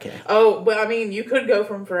 Okay. Oh, but I mean, you could go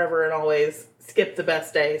from Forever and Always, skip the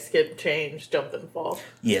best day, skip Change, Jump Then Fall.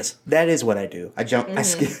 Yes, that is what I do. I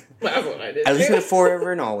skip. That's what I did. I listen to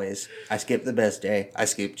Forever and Always. I skip the best day. I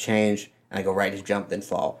skip Change, and I go right to Jump Then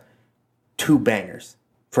Fall. 2 bangers.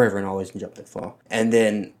 Forever and Always and Jump Then Fall. And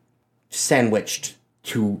then sandwiched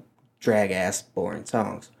 2 drag-ass boring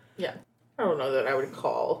songs. Yeah. I don't know that I would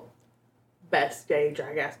call Best Day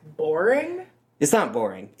Drag Ass boring. It's not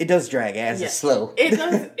boring. It does drag ass. Yeah. It's slow. It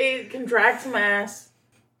does. It can drag some ass.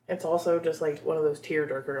 It's also just one of those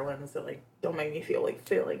tearjerker ones that don't make me feel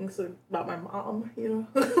feelings about my mom, you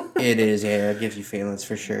know? It is, yeah. It gives you feelings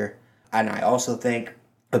for sure. And I also think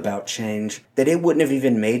about Change that it wouldn't have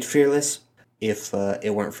even made Fearless if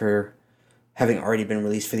it weren't for having already been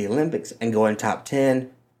released for the Olympics and going top 10.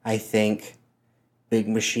 I think Big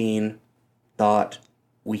Machine thought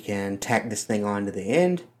we can tack this thing on to the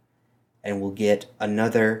end and we'll get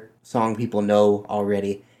another song people know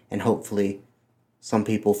already and hopefully some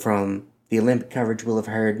people from the Olympic coverage will have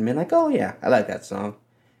heard and been like, oh yeah, I like that song,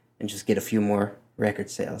 and just get a few more record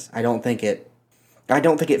sales. I don't think it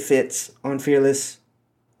fits on Fearless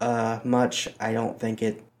much. I don't think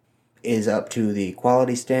it is up to the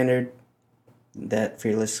quality standard that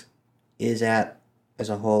Fearless is at as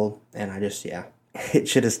a whole, and it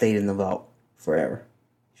should have stayed in the vault forever.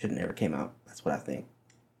 Should have never came out. That's what I think.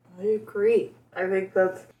 I agree. I think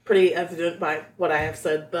that's pretty evident by what I have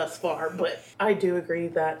said thus far, but I do agree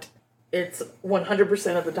that it's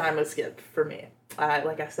 100% of the time a skip for me.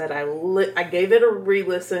 Like I said, I gave it a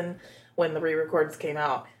re-listen when the re-records came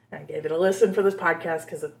out, and I gave it a listen for this podcast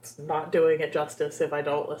because it's not doing it justice if I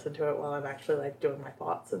don't listen to it while I'm actually like doing my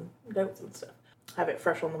thoughts and notes and stuff. Have it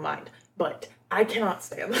fresh on the mind. But I cannot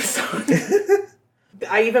stand this song.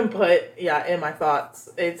 I even put, in my thoughts,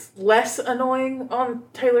 it's less annoying on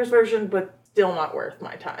Taylor's version, but still not worth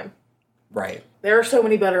my time. Right. There are so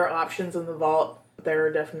many better options in the vault. There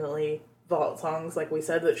are definitely vault songs, like we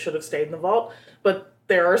said, that should have stayed in the vault. But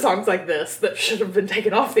there are songs like this that should have been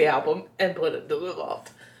taken off the album and put into the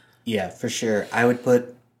vault. Yeah, for sure. I would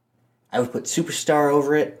put Superstar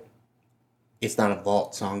over it. It's not a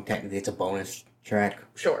vault song, technically. It's a bonus track.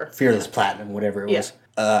 Sure. Fearless Platinum, whatever it was.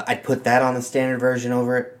 I'd put that on the standard version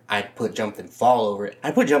over it. I'd put Jump and Fall over it.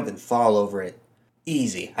 I'd put Jump and Fall over it.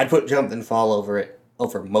 Easy. I'd put Jump and Fall over it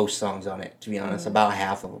over most songs on it, to be honest. About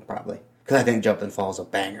half of them, probably. Because I think Jump and Fall is a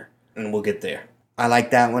banger. And we'll get there. I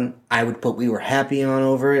like that one. I would put We Were Happy on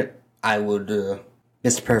over it. I would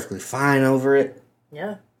Mr. Perfectly Fine over it.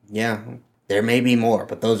 Yeah. Yeah. There may be more,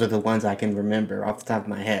 but those are the ones I can remember off the top of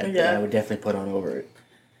my head that I would definitely put on over it.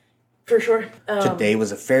 For sure. Today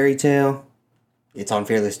Was a Fairy Tale. It's on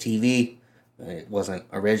Fearless TV. It wasn't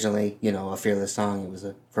originally, a Fearless song. It was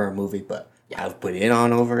for a movie, but I would put it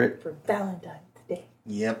on over it. For Valentine's Day.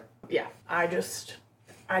 Yep. Yeah, I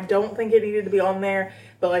don't think it needed to be on there,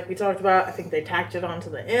 but like we talked about, I think they tacked it on to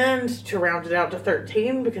the end to round it out to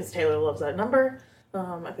 13 because Taylor loves that number.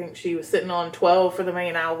 I think she was sitting on 12 for the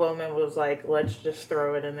main album and was like, let's just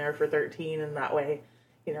throw it in there for 13, and that way,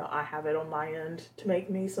 I have it on my end to make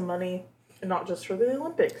me some money, and not just for the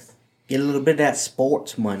Olympics. Get a little bit of that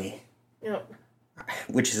sports money. Yep.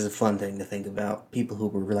 Which is a fun thing to think about. People who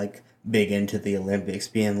were like big into the Olympics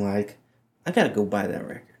being like, I gotta go buy that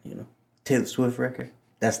record, Taylor Swift record.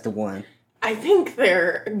 That's the one. I think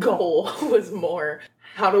their goal was more,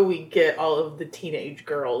 how do we get all of the teenage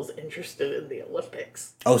girls interested in the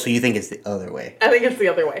Olympics? Oh, so you think it's the other way? I think it's the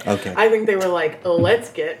other way. Okay. I think they were like,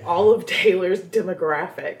 let's get all of Taylor's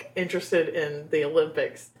demographic interested in the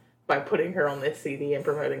Olympics by putting her on this CD and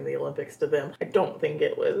promoting the Olympics to them. I don't think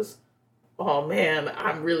it was, oh man,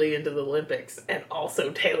 I'm really into the Olympics, and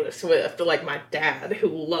also Taylor Swift, like my dad who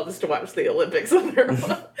loves to watch the Olympics on their own.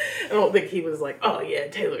 I don't think he was like, oh yeah,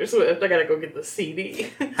 Taylor Swift, I gotta go get the CD.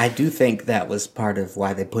 I do think that was part of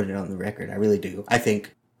why they put it on the record. I really do. I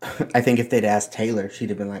think if they'd asked Taylor, she'd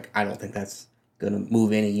have been like, I don't think that's gonna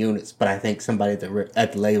move any units. But I think somebody at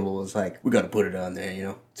the label was like, we gotta put it on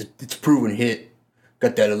there, It's a proven hit.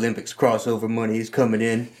 Got that Olympics crossover money is coming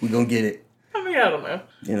in. We're gonna get it. I mean, I don't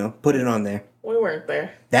know. Put it on there. We weren't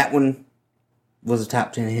there. That one was a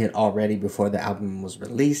top 10 hit already before the album was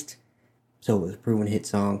released. So it was a proven hit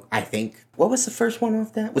song, I think. What was the first one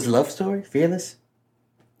off that? Was Love Story? Fearless?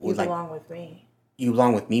 You Belong With Me. You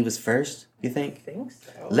Belong With Me was first, you think? I think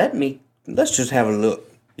so. Let's just have a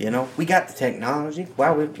look. We got the technology.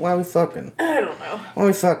 Why we fucking? I don't know. Why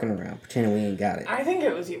we fucking around pretending we ain't got it? I think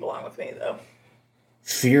it was You Belong With Me, though.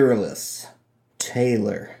 Fearless.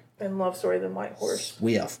 Taylor. And Love Story, then White Horse.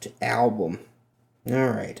 Swift album.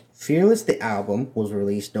 Alright. Fearless, the album, was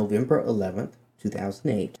released November 11th,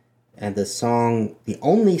 2008. And the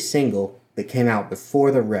only single that came out before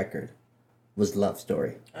the record was Love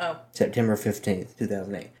Story. Oh. September 15th,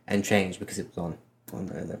 2008. And changed because it was on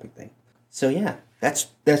the Olympic thing. So yeah, that's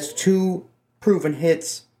two proven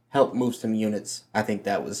hits. Helped move some units. I think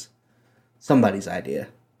that was somebody's idea.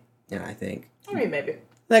 And I think... I mean, maybe.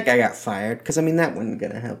 That guy got fired, because, that wasn't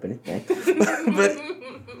going to help anything.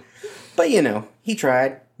 but, he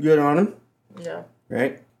tried. Good on him. Yeah.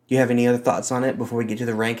 Right? Do you have any other thoughts on it before we get to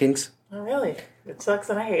the rankings? Not really. It sucks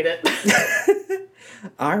and I hate it.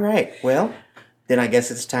 All right. Well, then I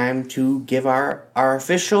guess it's time to give our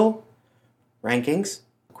official rankings.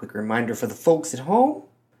 A quick reminder for the folks at home.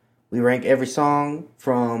 We rank every song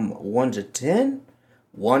from 1 to 10.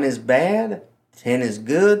 1 is bad. 10 is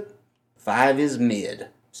good. 5 is mid.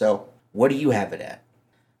 So, what do you have it at?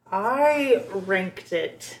 I ranked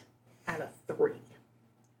it at a 3,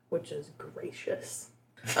 which is gracious.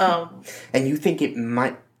 And you think it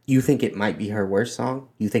might be her worst song?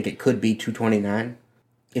 You think it could be 229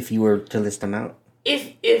 if you were to list them out?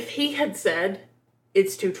 If he had said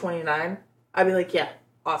it's 229, I'd be like, yeah,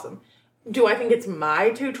 awesome. Do I think it's my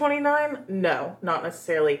 229? No, not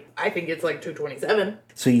necessarily. I think it's like 227.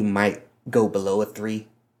 So you might go below a 3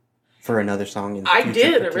 for another song in the I future,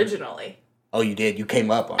 did originally. Oh, you did? You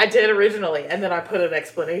came up on it. I did originally, and then I put an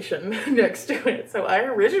explanation next to it. So I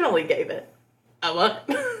originally gave it a 1.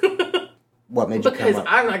 What made you come Because up?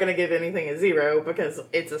 I'm not going to give anything a 0 because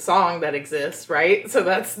it's a song that exists, right? So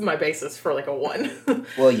that's my basis for like a 1.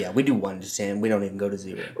 Well, yeah, we do 1 to 10. We don't even go to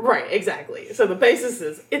 0. Right, exactly. So the basis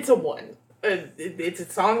is it's a 1. It's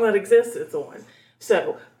a song that exists, it's a 1.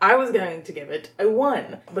 So I was going to give it a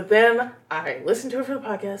 1. But then I listened to it for the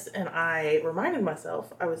podcast and I reminded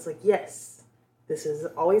myself, I was like, yes, this is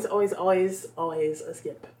always, always, always, always a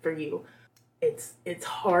skip for you. It's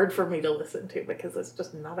hard for me to listen to because it's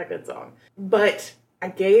just not a good song. But I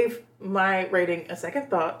gave my rating a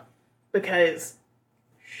second thought because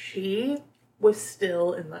she was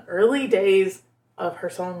still in the early days of her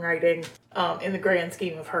songwriting in the grand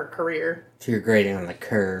scheme of her career. So you're grading on a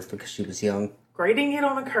curve because she was young? Grading it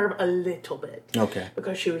on a curve a little bit. Okay.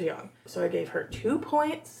 Because she was young. So I gave her 2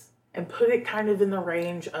 points and put it kind of in the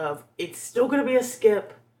range of it's still going to be a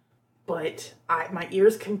skip, but my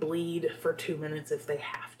ears can bleed for 2 minutes if they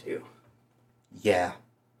have to. Yeah.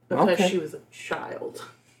 Because okay. she was a child.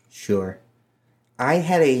 Sure. I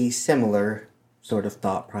had a similar sort of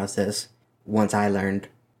thought process once I learned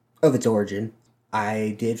of its origin.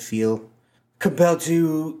 I did feel compelled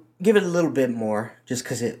to give it a little bit more just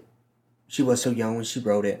because she was so young when she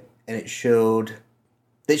wrote it, and it showed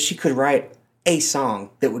that she could write a song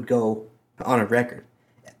that would go on a record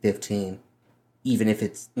at 15. Even if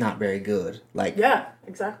it's not very good. Like, yeah,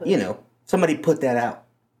 exactly. You know, somebody put that out.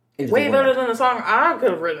 Way better than a song I could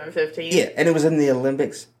have written at 15. Yeah, and it was in the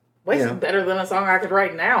Olympics. Way better than a song I could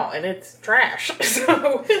write now, and it's trash.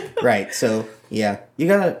 So right, so, yeah. You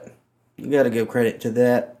gotta give credit to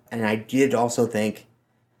that. And I did also think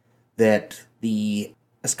that the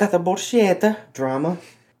Scott Borchetta drama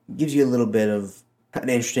gives you a little bit of an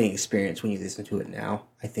interesting experience when you listen to it now.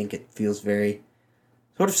 I think it feels very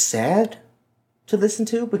sort of sad to listen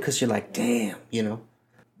to because you're like, damn,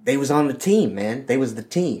 they was on the team, man. They was the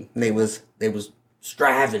team. They was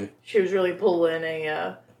striving. She was really pulling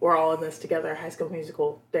a we're all in this together High School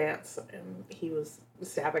Musical dance, and he was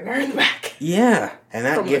stabbing her in the back. Yeah, and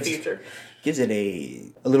that gives it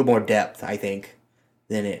a little more depth, I think,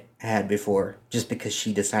 than it had before, just because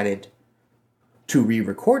she decided to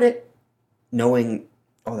re-record it, knowing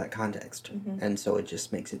all that context, and so it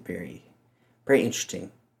just makes it very, very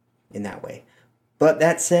interesting in that way. But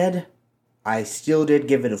that said, I still did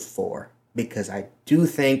give it a 4 because I do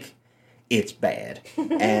think it's bad.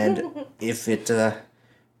 And if it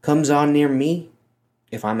comes on near me,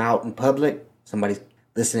 if I'm out in public, somebody's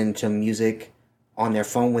listening to music on their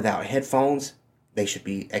phone without headphones, they should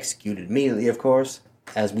be executed immediately, of course,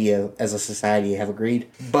 as we as a society have agreed.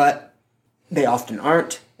 But they often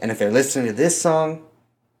aren't. And if they're listening to this song,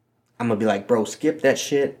 I'm going to be like, bro, skip that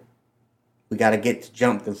shit. We got to get to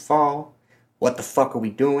Jump and Fall. What the fuck are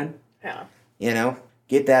we doing? Yeah.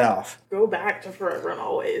 Get that off. Go back to Forever and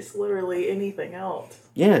Always. Literally anything else.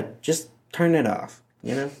 Yeah, just turn it off.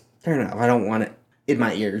 Turn it off. I don't want it in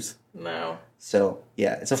my ears. No. So,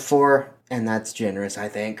 yeah, it's a 4, and that's generous, I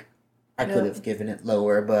think. I could have given it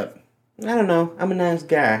lower, but I don't know. I'm a nice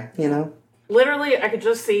guy, Literally, I could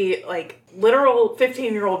just see, literal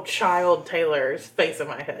 15-year-old child Taylor's face in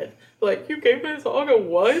my head. Like, you gave this song a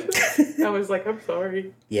 1? I was like, I'm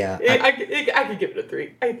sorry. Yeah. I could give it a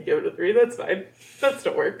 3. I could give it a 3. That's fine. That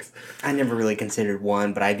still works. I never really considered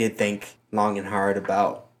 1, but I did think long and hard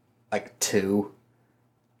about, 2.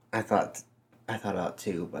 I thought about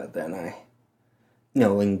 2, but then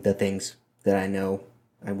knowing the things that I know,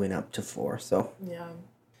 I went up to 4, so. Yeah.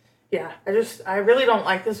 Yeah, I really don't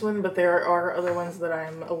like this one, but there are other ones that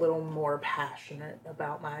I'm a little more passionate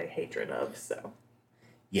about my hatred of, so.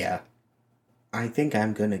 Yeah. I think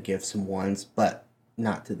I'm going to give some 1s, but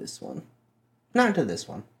not to this one. Not to this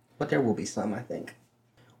one. But there will be some, I think.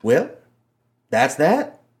 Well, that's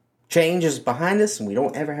that. Change is behind us, and we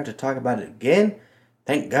don't ever have to talk about it again.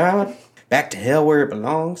 Thank God. Back to hell where it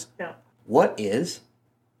belongs. Yeah. What is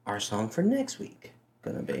our song for next week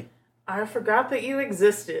going to be? I forgot that you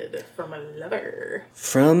existed from a Lover.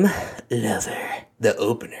 From Lover. The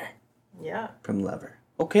opener. Yeah. From Lover.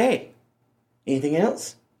 Okay. Anything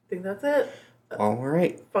else? I think that's it. All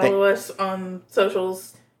right. Follow us on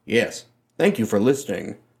socials. Yes. Thank you for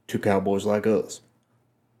listening to Cowboys Like Us.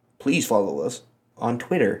 Please follow us on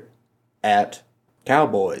Twitter at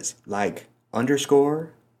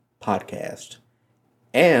cowboyslike_podcast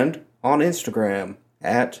and on Instagram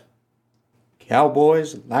at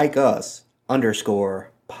Cowboys Like Us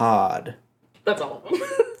 _pod. That's all of them.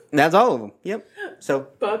 That's all of them. Yep. So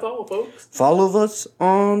That's all, folks. follow us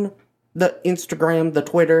on the Instagram, the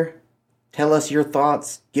Twitter. Tell us your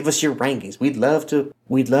thoughts. Give us your rankings. We'd love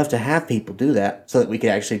to have people do that so that we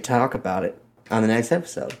could actually talk about it on the next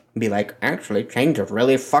episode. Be like, actually, Chains are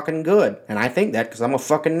really fucking good. And I think that because I'm a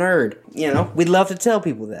fucking nerd. You know, we'd love to tell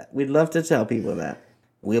people that.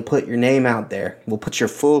 We'll put your name out there. We'll put your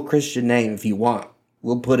full Christian name if you want.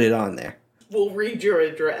 We'll put it on there. We'll read your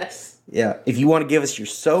address. Yeah. If you want to give us your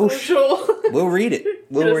social, we'll read it.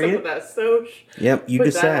 We'll read it. That social. Yep, you put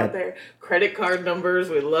decide. That out there. Credit card numbers,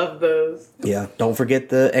 we love those. Yeah, don't forget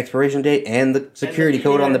the expiration date and the security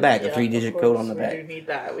code on the back, the 3-digit code on the back. We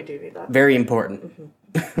do need that. Very important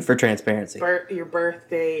for transparency. Your birth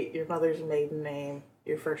date, your mother's maiden name,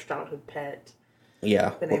 your first childhood pet.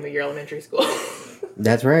 Yeah. The name of your elementary school.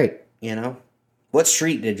 That's right, you know. What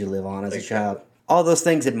street did you live on as a child? All those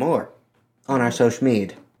things and more on our social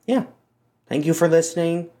media. Yeah. Thank you for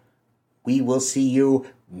listening. We will see you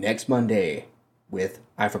next Monday with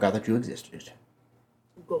I Forgot That You Existed.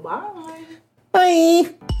 Goodbye.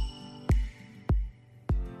 Bye.